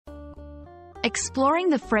Exploring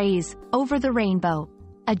the phrase, over the rainbow,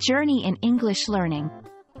 a journey in English learning.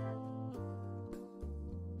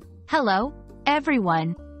 Hello,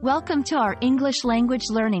 everyone. Welcome to our English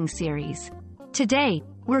language learning series. Today,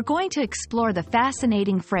 we're going to explore the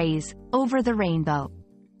fascinating phrase, over the rainbow.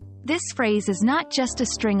 This phrase is not just a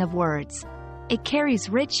string of words. It carries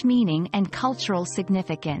rich meaning and cultural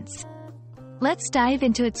significance. Let's dive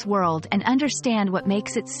into its world and understand what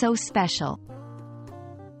makes it so special.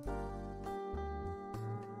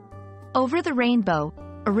 Over the Rainbow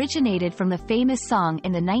originated from the famous song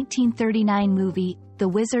in the 1939 movie, The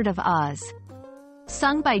Wizard of Oz.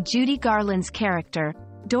 Sung by Judy Garland's character,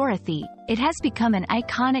 Dorothy, it has become an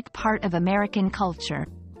iconic part of American culture.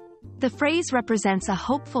 The phrase represents a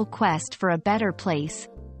hopeful quest for a better place,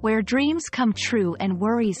 where dreams come true and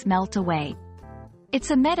worries melt away.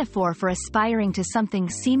 It's a metaphor for aspiring to something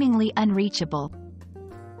seemingly unreachable.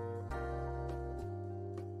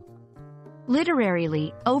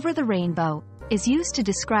 Literarily, over the rainbow is used to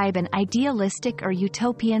describe an idealistic or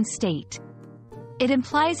utopian state. It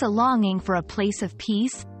implies a longing for a place of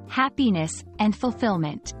peace, happiness, and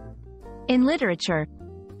fulfillment. In literature,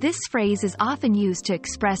 this phrase is often used to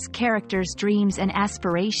express characters' dreams and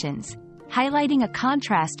aspirations, highlighting a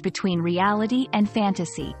contrast between reality and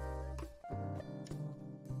fantasy.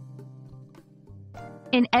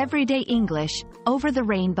 In everyday English, over the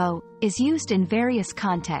rainbow is used in various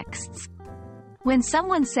contexts. When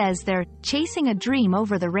someone says they're chasing a dream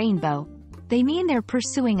over the rainbow, they mean they're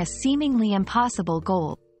pursuing a seemingly impossible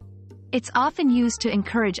goal. It's often used to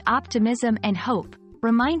encourage optimism and hope,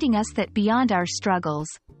 reminding us that beyond our struggles,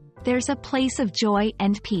 there's a place of joy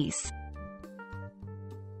and peace.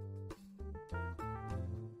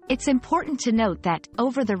 It's important to note that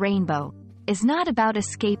over the rainbow is not about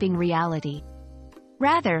escaping reality.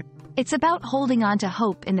 Rather, it's about holding on to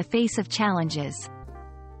hope in the face of challenges.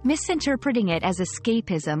 Misinterpreting it as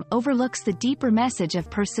escapism overlooks the deeper message of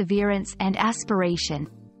perseverance and aspiration.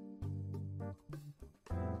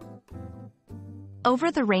 Over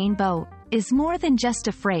the rainbow is more than just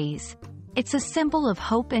a phrase. It's a symbol of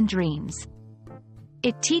hope and dreams.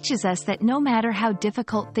 It teaches us that no matter how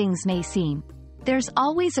difficult things may seem, there's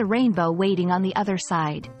always a rainbow waiting on the other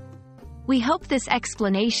side. We hope this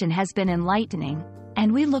explanation has been enlightening,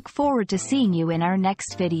 and we look forward to seeing you in our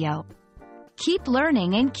next video. Keep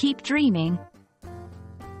learning and keep dreaming.